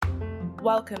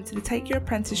Welcome to the Take Your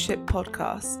Apprenticeship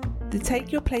podcast. The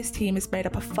Take Your Place team is made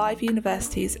up of 5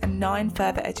 universities and 9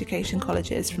 further education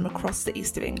colleges from across the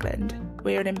east of England.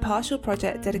 We are an impartial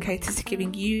project dedicated to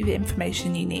giving you the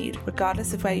information you need,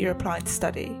 regardless of where you're applying to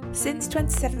study. Since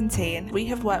 2017, we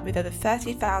have worked with over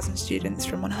 30,000 students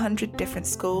from 100 different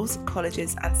schools,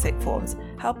 colleges and sixth forms,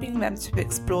 helping them to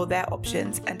explore their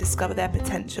options and discover their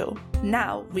potential.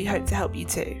 Now, we hope to help you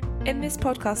too. In this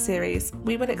podcast series,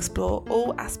 we will explore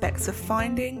all aspects of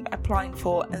finding, applying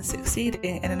for and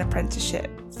succeeding in an apprenticeship.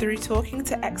 Through talking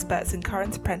to experts and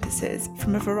current apprentices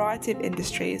from a variety of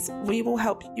industries, we will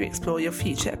help you explore your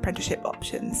future apprenticeship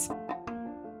options.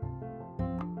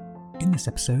 In this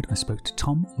episode, I spoke to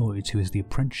Tom Lloyd, who is the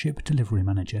Apprenticeship Delivery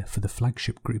Manager for the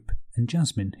Flagship Group, and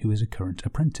Jasmine, who is a current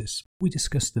apprentice. We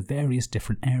discussed the various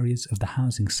different areas of the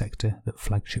housing sector that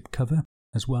Flagship cover,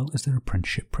 as well as their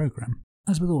apprenticeship programme.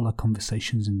 As with all our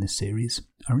conversations in this series,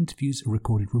 our interviews are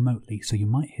recorded remotely, so you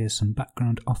might hear some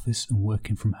background office and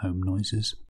working from home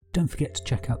noises. Don't forget to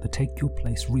check out the Take Your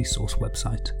Place resource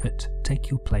website at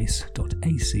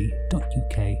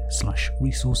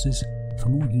takeyourplace.ac.uk/resources for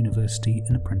more university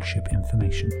and apprenticeship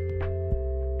information.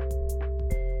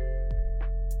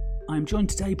 I am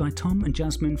joined today by Tom and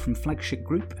Jasmine from Flagship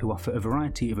Group, who offer a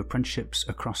variety of apprenticeships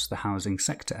across the housing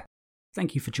sector.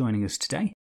 Thank you for joining us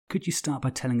today. Could you start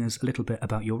by telling us a little bit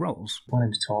about your roles? My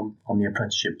name's Tom. I'm the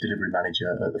Apprenticeship Delivery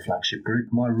Manager at the Flagship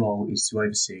Group. My role is to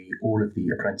oversee all of the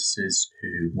apprentices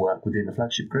who work within the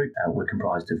Flagship Group. We're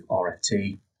comprised of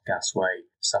RFT, Gasway,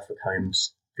 Suffolk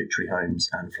Homes, Victory Homes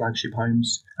and Flagship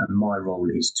Homes. And my role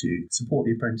is to support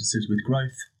the apprentices with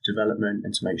growth, development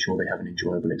and to make sure they have an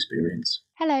enjoyable experience.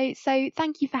 Hello, so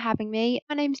thank you for having me.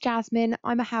 My name's Jasmine.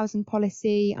 I'm a Housing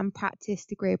Policy and Practice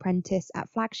Degree Apprentice at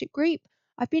Flagship Group.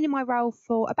 I've been in my role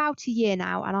for about a year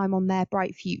now and I'm on their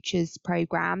Bright Futures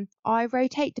programme. I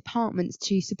rotate departments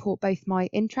to support both my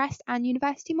interest and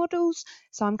university models.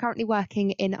 So I'm currently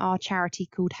working in our charity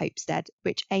called Hopestead,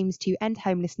 which aims to end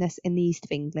homelessness in the east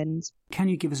of England. Can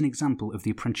you give us an example of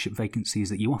the apprenticeship vacancies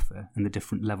that you offer and the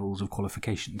different levels of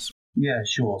qualifications? Yeah,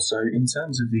 sure. So in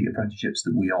terms of the apprenticeships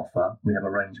that we offer, we have a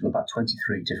range of about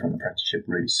 23 different apprenticeship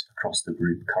routes across the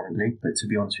group currently. But to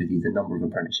be honest with you, the number of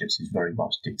apprenticeships is very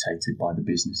much dictated by the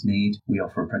business need. We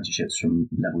offer apprenticeships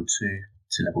from level 2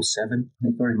 to level 7.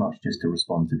 It's very much just to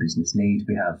respond to business need.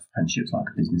 We have apprenticeships like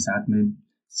business admin,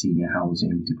 senior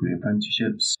housing degree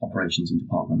apprenticeships, operations and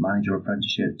department manager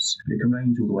apprenticeships. It can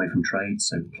range all the way from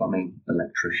trades, so plumbing,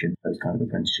 electrician, those kind of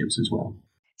apprenticeships as well.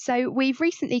 So we've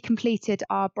recently completed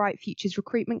our Bright Futures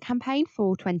recruitment campaign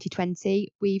for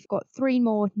 2020. We've got 3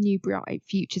 more new Bright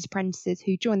Futures apprentices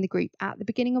who joined the group at the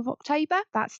beginning of October.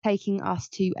 That's taking us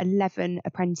to 11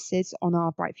 apprentices on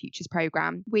our Bright Futures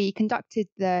programme. We conducted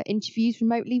the interviews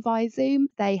remotely via Zoom.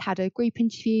 They had a group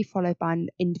interview followed by an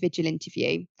individual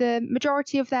interview. The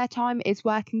majority of their time is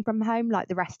working from home like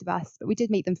the rest of us, but we did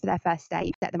meet them for their first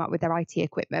day, set them up with their IT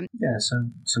equipment. Yeah,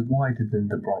 so wider than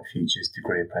the Bright Futures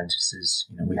degree apprentices,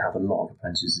 we have a lot of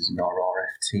apprentices in our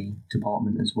RFT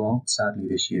department as well. Sadly,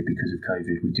 this year, because of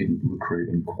COVID, we didn't recruit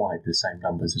in quite the same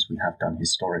numbers as we have done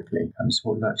historically. So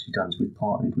what we've actually done is we've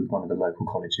partnered with one of the local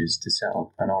colleges to set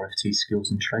up an RFT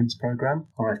skills and trades programme.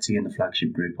 RFT and the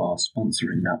Flagship Group are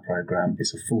sponsoring that programme.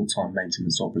 It's a full-time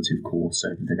maintenance operative course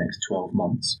over the next 12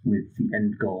 months with the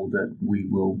end goal that we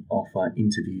will offer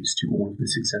interviews to all of the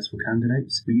successful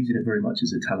candidates. We're using it very much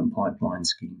as a talent pipeline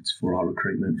scheme for our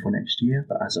recruitment for next year.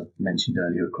 But as I mentioned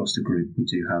earlier, across the group, we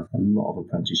do have a lot of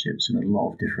apprenticeships and a lot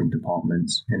of different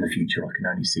departments. In the future, I can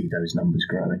only see those numbers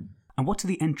growing. And what are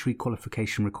the entry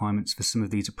qualification requirements for some of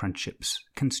these apprenticeships?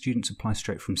 Can students apply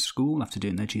straight from school after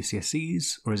doing their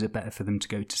GCSEs, or is it better for them to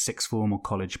go to sixth form or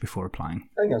college before applying?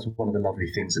 I think that's one of the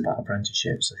lovely things about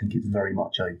apprenticeships. I think it's very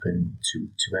much open to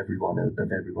everyone, of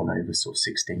everyone over sort of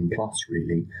 16 plus,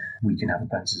 really. We can have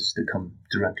apprentices that come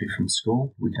directly from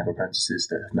school. We can have apprentices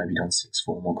that have maybe done sixth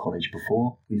form or college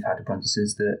before. We've had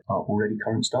apprentices that are already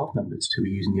current staff members who are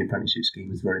using the apprenticeship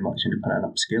scheme as very much an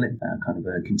upskilling, kind of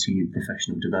a continued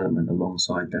professional development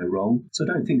alongside their role. So I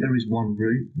don't think there is one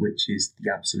route which is the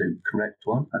absolute correct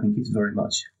one. I think it's very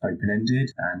much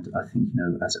open-ended, and I think,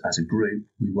 as a group,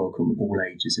 we welcome all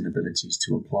ages and abilities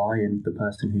to apply, and the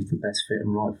person who's the best fit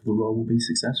and right for the role will be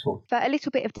successful. For a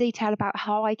little bit of detail about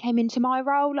how I came into my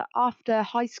role, after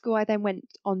high school I then went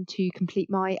on to complete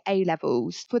my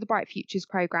A-levels. For the Bright Futures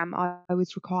programme, I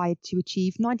was required to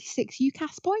achieve 96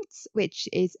 UCAS points, which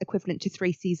is equivalent to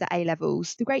 3 C's at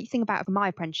A-levels. The great thing about my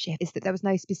apprenticeship is that there was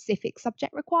no specific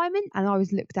subject requirement, and I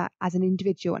was looked at as an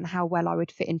individual and how well I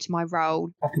would fit into my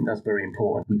role. I think that's very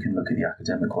important. We can look at the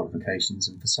academic qualifications,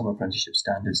 and for some apprenticeship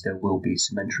standards there will be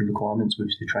some entry requirements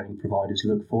which the training providers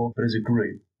look for, but as a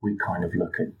group we kind of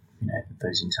look at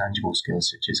those intangible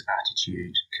skills such as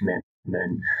attitude,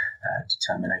 commitment,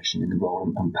 determination in the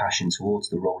role, and passion towards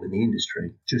the role in the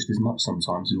industry, just as much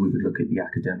sometimes as we would look at the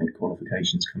academic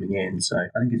qualifications coming in. So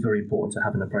I think it's very important to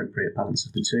have an appropriate balance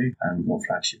of the two, and what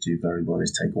Flagship do very well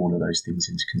is take all of those things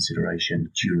into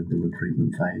consideration during the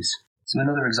recruitment phase. So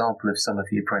another example of some of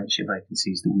the apprenticeship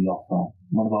vacancies that we offer,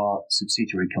 one of our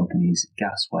subsidiary companies,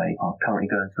 Gasway, are currently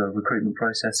going through a recruitment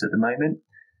process at the moment.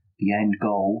 The end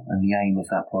goal and the aim of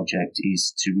that project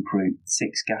is to recruit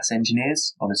 6 gas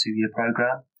engineers on a 2-year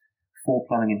programme, 4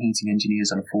 plumbing and heating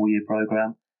engineers on a 4-year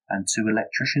programme, and 2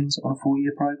 electricians on a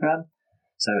 4-year programme.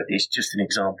 So it's just an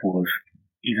example of,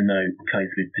 even though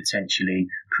COVID potentially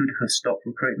could have stopped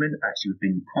recruitment, actually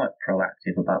we've been quite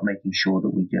proactive about making sure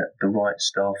that we get the right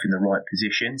staff in the right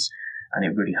positions, and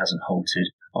it really hasn't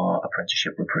halted our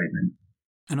apprenticeship recruitment.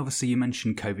 And obviously you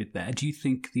mentioned COVID there. Do you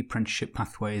think the apprenticeship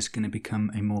pathway is going to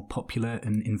become a more popular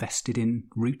and invested in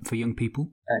route for young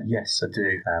people? Yes, I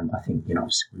do. I think,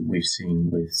 we've seen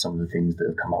with some of the things that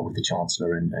have come up with the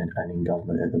Chancellor and in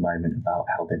government at the moment about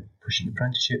how they're pushing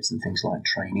apprenticeships and things like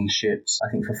traineeships. I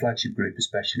think for Flagship Group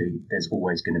especially, there's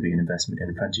always going to be an investment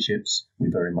in apprenticeships. We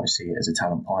very much see it as a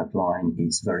talent pipeline.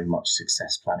 It's very much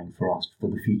success planning for us for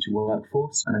the future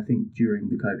workforce. And I think during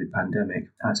the COVID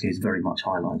pandemic, actually it's very much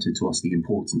highlighted to us the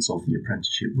importance of the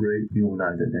apprenticeship route. We all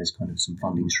know that there's kind of some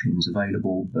funding streams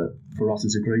available, but for us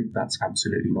as a group, that's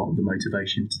absolutely not the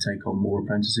motivation to take on more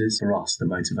apprentices. For us, the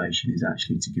motivation is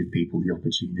actually to give people the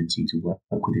opportunity to work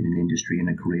within an industry and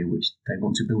a career which they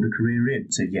want to build a career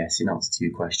in. So yes, in answer to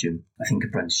your question, I think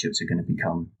apprenticeships are going to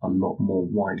become a lot more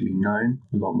widely known,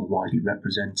 a lot more widely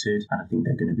represented, and I think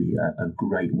they're going to be a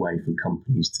great way for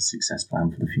companies to success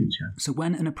plan for the future. So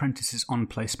when an apprentice is on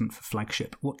placement for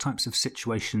Flagship, what types of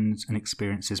situations and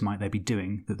experiences might they be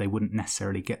doing that they wouldn't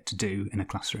necessarily get to do in a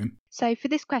classroom? So for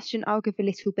this question, I'll give a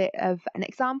little bit of an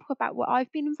example about what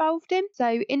I've been involved in.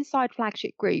 So inside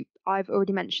Flagship Group, I've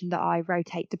already mentioned that I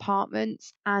rotate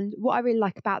departments. And what I really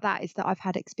like about that is that I've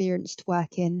had experience to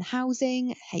work in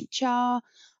housing, HR.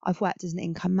 I've worked as an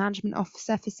income management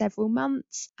officer for several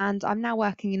months, and I'm now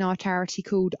working in our charity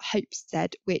called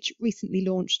Hopestead, which recently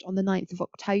launched on the 9th of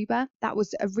October. That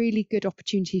was a really good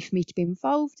opportunity for me to be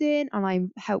involved in, and I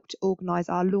helped organise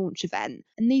our launch event.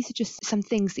 And these are just some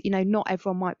things that, not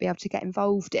everyone might be able to get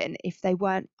involved in if they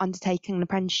weren't undertaking an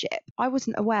apprenticeship. I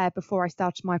wasn't aware before I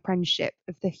started my apprenticeship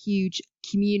of the huge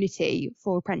community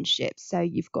for apprenticeships. So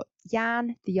you've got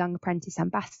Jan, the Young Apprentice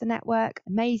Ambassador Network,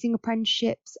 Amazing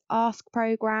Apprenticeships, Ask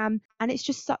Programme, and it's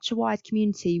just such a wide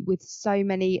community with so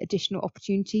many additional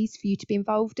opportunities for you to be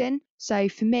involved in. So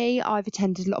for me, I've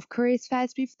attended a lot of careers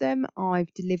fairs with them.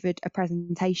 I've delivered a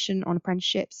presentation on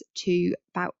apprenticeships to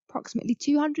about approximately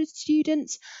 200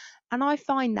 students. And I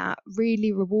find that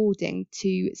really rewarding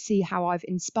to see how I've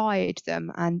inspired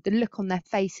them and the look on their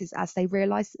faces as they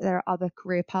realise that there are other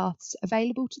career paths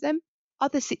available to them.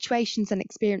 Other situations and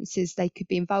experiences they could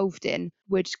be involved in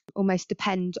would almost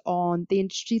depend on the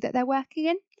industry that they're working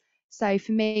in. So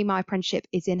for me, my apprenticeship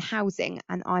is in housing,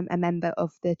 and I'm a member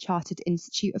of the Chartered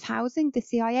Institute of Housing, the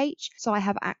CIH. So I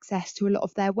have access to a lot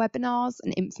of their webinars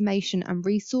and information and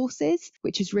resources,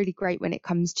 which is really great when it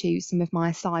comes to some of my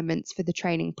assignments for the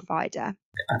training provider.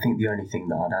 I think the only thing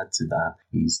that I'd add to that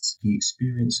is the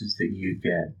experiences that you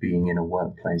get being in a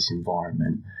workplace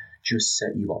environment just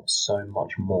set you up so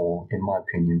much more, in my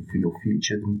opinion, for your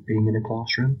future than being in a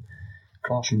classroom.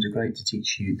 Classrooms are great to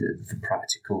teach you the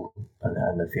practical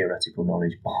and the theoretical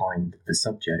knowledge behind the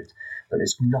subject, but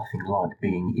there's nothing like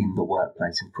being in the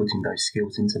workplace and putting those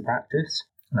skills into practice.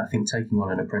 And I think taking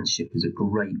on an apprenticeship is a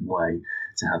great way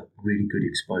to have really good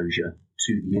exposure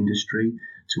to the industry,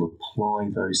 to apply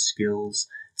those skills,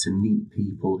 to meet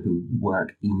people who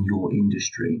work in your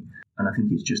industry. And I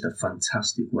think it's just a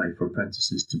fantastic way for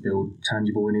apprentices to build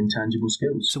tangible and intangible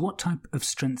skills. So what type of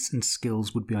strengths and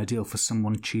skills would be ideal for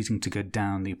someone choosing to go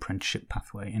down the apprenticeship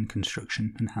pathway in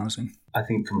construction and housing? I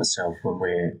think for myself, when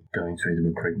we're going through the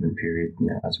recruitment period,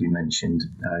 as we mentioned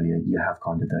earlier, you have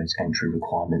kind of those entry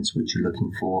requirements which you're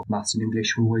looking for. Maths and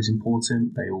English are always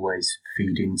important. They always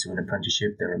feed into an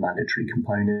apprenticeship. They're a mandatory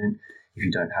component. If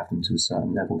you don't have them to a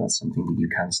certain level, that's something that you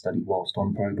can study whilst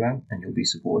on programme, and you'll be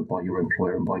supported by your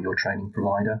employer and by your training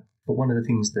provider. But one of the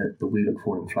things that we look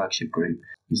for in Flagship Group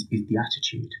is the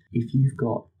attitude. If you've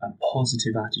got a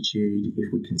positive attitude,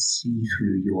 if we can see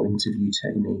through your interview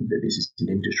technique that this is an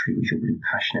industry which you're really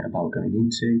passionate about going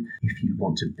into, if you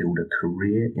want to build a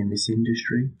career in this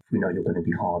industry, if we know you're going to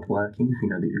be hardworking, if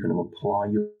we know that you're going to apply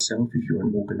yourself, if you're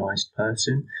an organised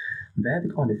person, they're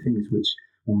the kind of things which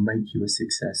will make you a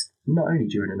success, not only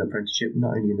during an apprenticeship,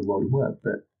 not only in the world of work,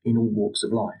 but in all walks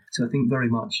of life. So I think very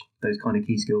much those kind of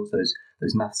key skills, those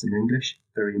maths and English,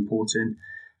 very important.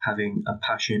 Having a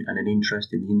passion and an interest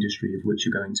in the industry of which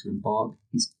you're going to embark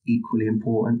is equally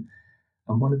important.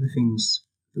 And one of the things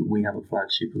that we have at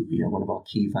Flagship, one of our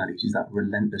key values is that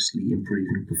relentlessly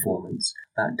improving performance,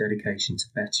 that dedication to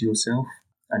better yourself,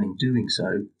 and in doing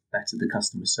so, better the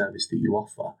customer service that you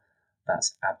offer.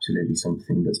 That's absolutely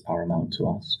something that's paramount to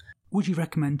us. Would you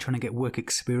recommend trying to get work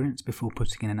experience before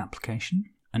putting in an application?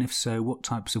 And if so, what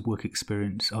types of work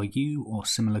experience are you or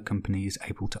similar companies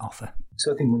able to offer?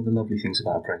 So I think one of the lovely things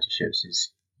about apprenticeships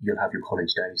is you'll have your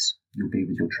college days, you'll be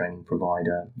with your training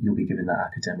provider, you'll be given that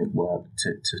academic work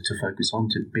to focus on,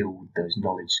 to build those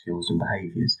knowledge, skills and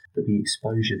behaviours. But the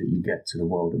exposure that you get to the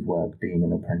world of work being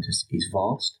an apprentice is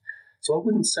vast. So I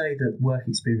wouldn't say that work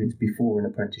experience before an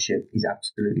apprenticeship is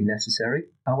absolutely necessary.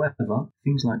 However,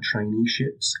 things like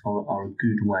traineeships are a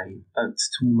good way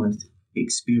to almost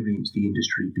experience the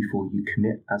industry before you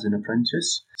commit as an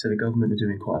apprentice. So the government are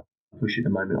doing quite a push at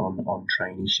the moment on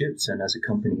traineeships, and as a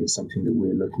company it's something that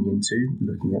we're looking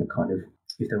at kind of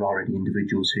if there are any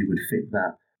individuals who would fit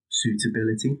that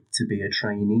suitability to be a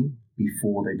trainee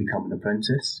before they become an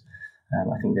apprentice.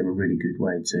 I think they're a really good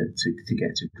way to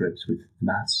get to grips with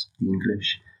maths, the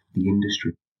English, the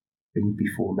industry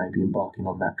before maybe embarking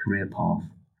on that career path.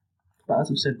 But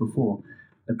as I've said before,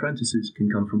 apprentices can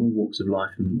come from all walks of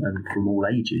life and from all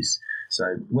ages. So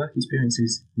work experience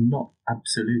is not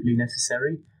absolutely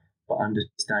necessary, but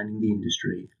understanding the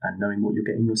industry and knowing what you're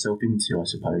getting yourself into, I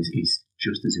suppose, is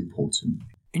just as important.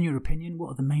 In your opinion, what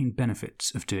are the main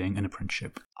benefits of doing an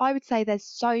apprenticeship? I would say there's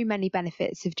so many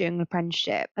benefits of doing an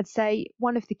apprenticeship. I'd say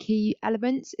one of the key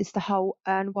elements is the whole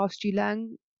earn whilst you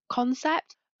learn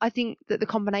concept. I think that the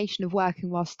combination of working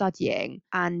while studying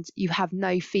and you have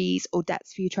no fees or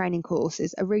debts for your training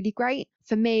courses are really great.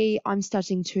 For me, I'm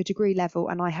studying to a degree level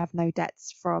and I have no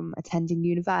debts from attending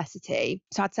university.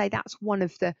 So I'd say that's one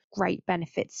of the great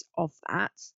benefits of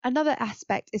that. Another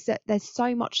aspect is that there's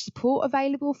so much support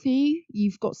available for you.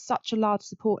 You've got such a large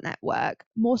support network,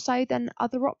 more so than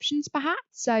other options perhaps.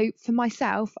 So for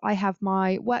myself, I have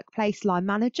my workplace line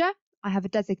manager. I have a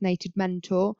designated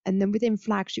mentor, and then within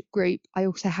Flagship Group, I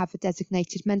also have a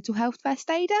designated mental health first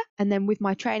aider. And then with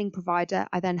my training provider,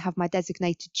 I then have my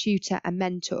designated tutor and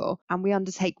mentor, and we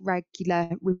undertake regular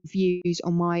reviews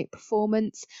on my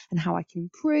performance and how I can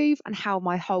improve and how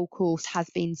my whole course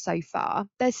has been so far.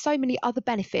 There's so many other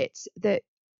benefits that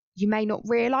you may not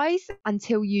realise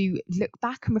until you look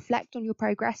back and reflect on your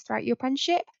progress throughout your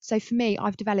apprenticeship. So for me,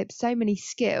 I've developed so many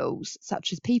skills,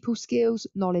 such as people skills,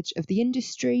 knowledge of the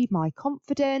industry, my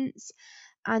confidence,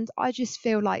 and I just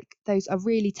feel like those are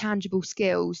really tangible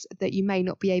skills that you may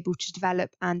not be able to develop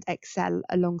and excel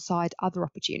alongside other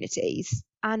opportunities.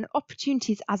 And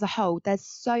opportunities as a whole, there's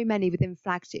so many within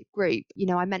Flagship Group.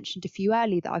 I mentioned a few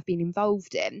earlier that I've been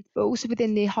involved in, but also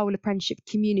within the whole apprenticeship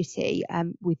community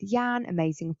with Jan,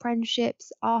 Amazing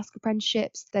Apprenticeships, Ask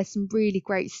Apprenticeships. There's some really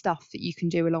great stuff that you can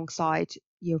do alongside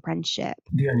your apprenticeship.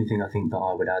 The only thing I think that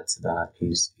I would add to that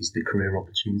is the career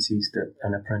opportunities that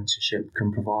an apprenticeship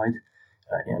can provide.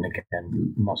 And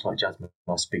again, much like Jasmine,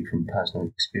 I speak from personal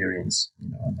experience.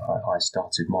 I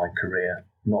started my career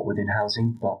not within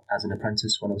housing, but as an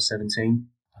apprentice when I was 17.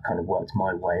 I kind of worked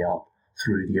my way up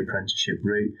through the apprenticeship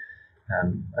route.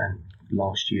 And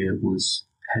last year was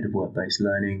head of work-based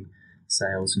learning,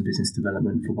 sales and business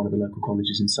development for one of the local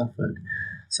colleges in Suffolk.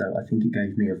 So I think it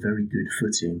gave me a very good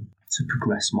footing to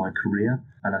progress my career.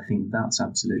 And I think that's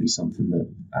absolutely something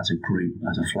that as a group,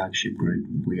 as a Flagship Group,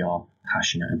 we are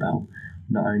passionate about.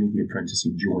 Not only the apprentice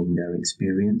enjoying their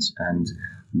experience and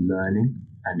learning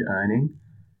and earning,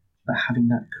 but having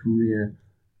that career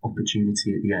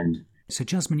opportunity at the end. So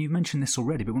Jasmine, you've mentioned this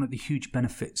already, but one of the huge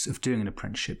benefits of doing an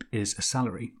apprenticeship is a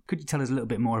salary. Could you tell us a little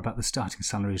bit more about the starting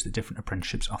salaries that different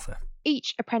apprenticeships offer?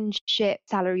 Each apprenticeship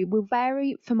salary will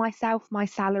vary. For myself, my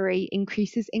salary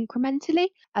increases incrementally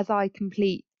as I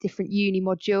complete different uni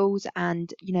modules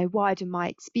and, widen my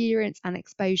experience and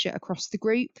exposure across the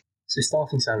group. So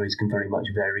starting salaries can very much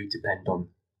vary, depend on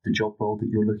the job role that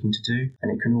you're looking to do.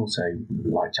 And it can also,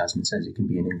 like Jasmine says, it can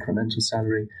be an incremental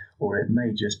salary, or it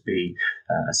may just be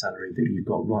a salary that you've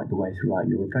got right the way throughout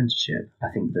your apprenticeship.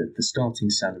 I think that the starting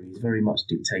salary is very much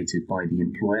dictated by the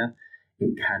employer.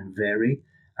 It can vary,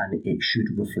 and it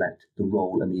should reflect the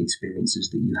role and the experiences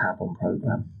that you have on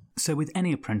programme. So with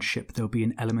any apprenticeship, there'll be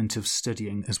an element of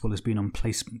studying as well as being on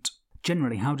placement.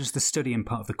 Generally, how does the studying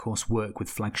part of the course work with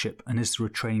Flagship, and is there a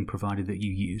training provider that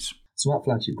you use? So at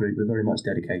Flagship Group, we're very much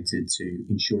dedicated to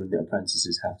ensuring that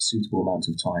apprentices have a suitable amount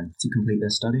of time to complete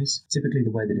their studies. Typically, the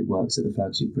way that it works at the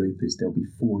Flagship Group is there'll be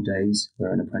 4 days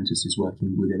where an apprentice is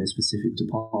working within a specific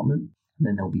department. And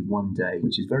then there'll be one day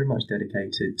which is very much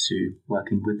dedicated to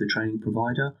working with the training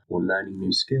provider or learning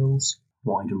new skills,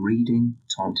 wider reading,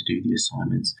 time to do the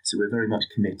assignments. So we're very much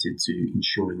committed to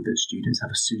ensuring that students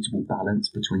have a suitable balance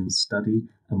between study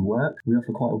and work. We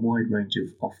offer quite a wide range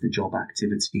of off-the-job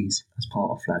activities as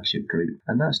part of Flagship Group,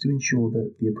 and that's to ensure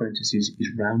that the apprentice is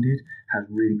rounded, has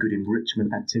really good enrichment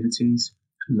activities,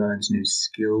 learns new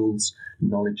skills,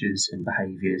 knowledges and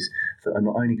behaviours that are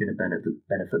not only going to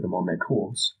benefit them on their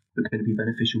course, but going to be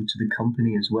beneficial to the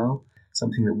company as well.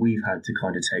 Something that we've had to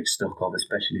kind of take stock of,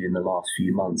 especially in the last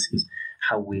few months, is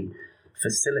how we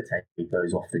facilitate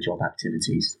those off-the-job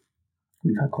activities.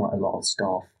 We've had quite a lot of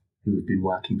staff who have been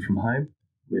working from home.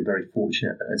 We're very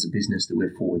fortunate as a business that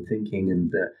we're forward-thinking and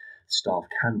that staff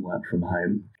can work from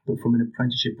home. But from an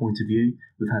apprenticeship point of view,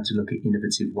 we've had to look at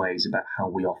innovative ways about how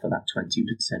we offer that 20%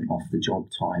 off the job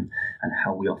time and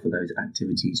how we offer those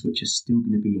activities which are still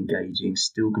going to be engaging,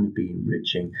 still going to be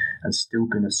enriching, and still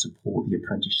going to support the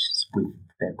apprentices with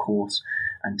their course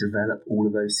and develop all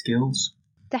of those skills.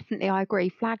 Definitely, I agree.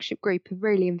 Flagship Group have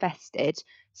really invested.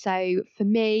 So for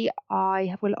me,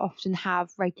 I will often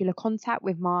have regular contact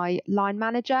with my line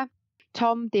manager,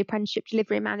 Tom, the apprenticeship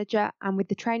delivery manager, and with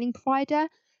the training provider,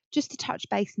 just to touch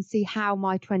base and see how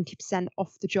my 20%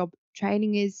 off the job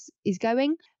training is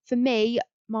going. For me,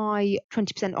 my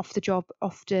 20% off the job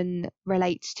often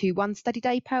relates to one study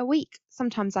day per week.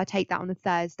 Sometimes I take that on a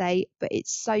Thursday, but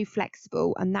it's so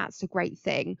flexible, and that's a great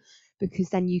thing because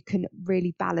then you can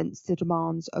really balance the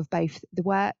demands of both the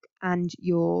work and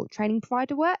your training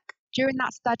provider work. During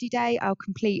that study day, I'll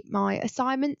complete my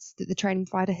assignments that the training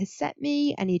provider has set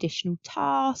me, any additional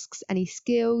tasks, any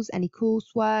skills, any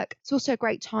coursework. It's also a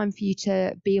great time for you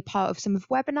to be a part of some of the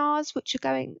webinars which are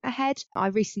going ahead. I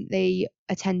recently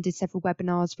attended several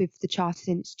webinars with the Chartered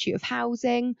Institute of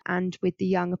Housing and with the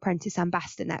Young Apprentice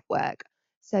Ambassador Network.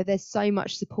 So there's so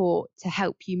much support to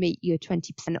help you meet your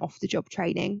 20% off the job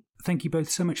training. Thank you both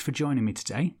so much for joining me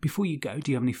today. Before you go, do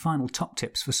you have any final top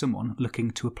tips for someone looking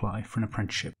to apply for an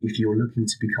apprenticeship? If you're looking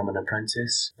to become an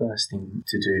apprentice, first thing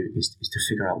to do is to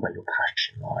figure out where your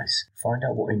passion lies. Find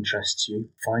out what interests you,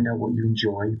 find out what you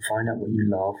enjoy, find out what you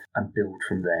love, and build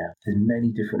from there. There's many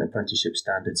different apprenticeship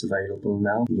standards available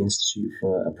now. The Institute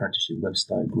for Apprenticeship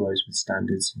website grows with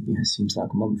standards, it seems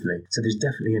like monthly. So there's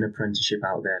definitely an apprenticeship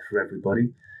out there for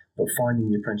everybody. But finding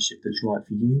the apprenticeship that's right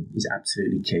for you is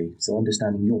absolutely key. So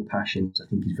understanding your passions, I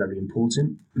think, is very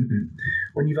important.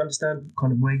 When you've understood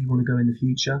kind of where you want to go in the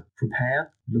future,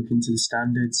 prepare, look into the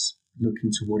standards, look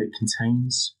into what it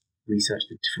contains, research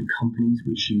the different companies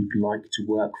which you'd like to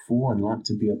work for and like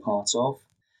to be a part of.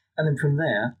 And then from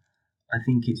there, I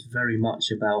think it's very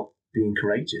much about being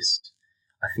courageous.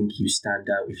 I think you stand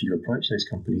out if you approach those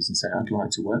companies and say, I'd like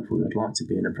to work for you, I'd like to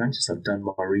be an apprentice, I've done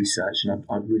my research and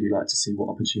I'd really like to see what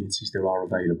opportunities there are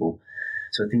available.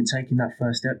 So I think taking that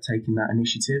first step, taking that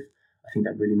initiative, I think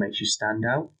that really makes you stand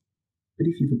out. But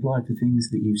if you've applied for things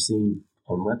that you've seen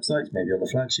on websites, maybe on the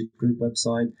Flagship Group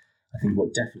website, I think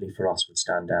what definitely for us would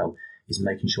stand out is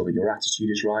making sure that your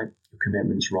attitude is right, your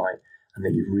commitment's right, and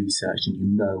that you've researched and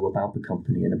you know about the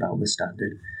company and about the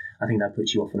standard. I think that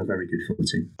puts you off on a very good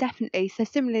footing. Definitely. So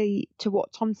similarly to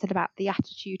what Tom said about the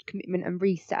attitude, commitment and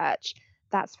research,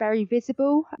 that's very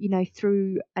visible,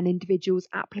 through an individual's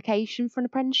application for an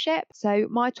apprenticeship. So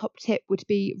my top tip would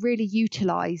be really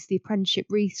utilise the apprenticeship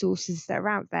resources that are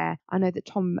out there. I know that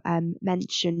Tom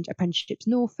mentioned Apprenticeships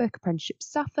Norfolk,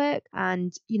 Apprenticeships Suffolk,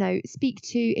 and,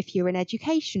 if you're in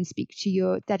education, speak to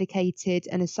your dedicated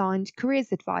and assigned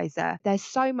careers advisor. There's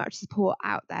so much support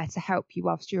out there to help you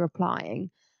whilst you're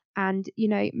applying. And,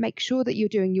 make sure that you're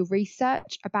doing your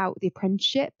research about the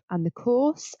apprenticeship and the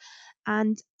course.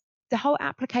 And the whole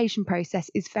application process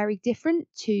is very different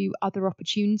to other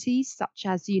opportunities, such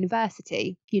as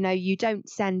university. You don't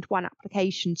send one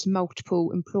application to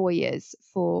multiple employers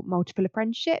for multiple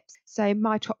apprenticeships. So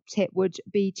my top tip would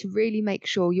be to really make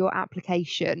sure your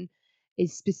application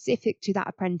is specific to that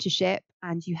apprenticeship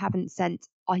and you haven't sent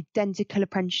identical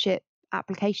apprenticeship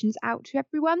applications out to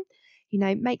everyone.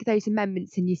 Make those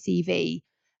amendments in your CV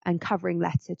and covering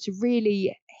letter to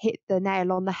really hit the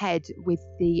nail on the head with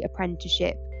the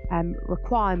apprenticeship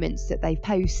requirements that they've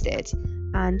posted,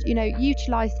 and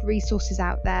utilise the resources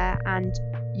out there, and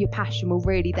your passion will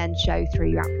really then show through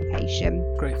your application.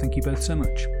 Great, thank you both so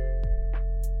much.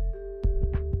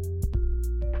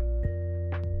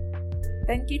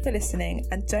 Thank you for listening,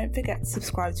 and don't forget to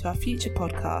subscribe to our future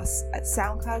podcasts at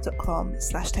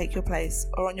soundcloud.com/takeyourplace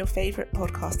or on your favourite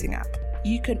podcasting app.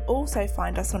 You can also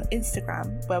find us on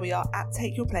Instagram, where we are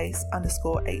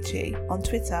 @takeyourplace_HE, on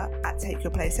Twitter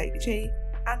 @takeyourplaceHE,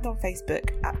 and on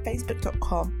Facebook at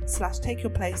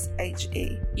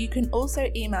facebook.com/takeyourplacehe. You can also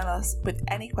email us with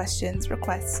any questions,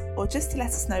 requests, or just to let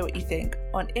us know what you think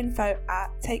on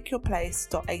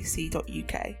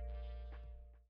info@takeyourplace.ac.uk.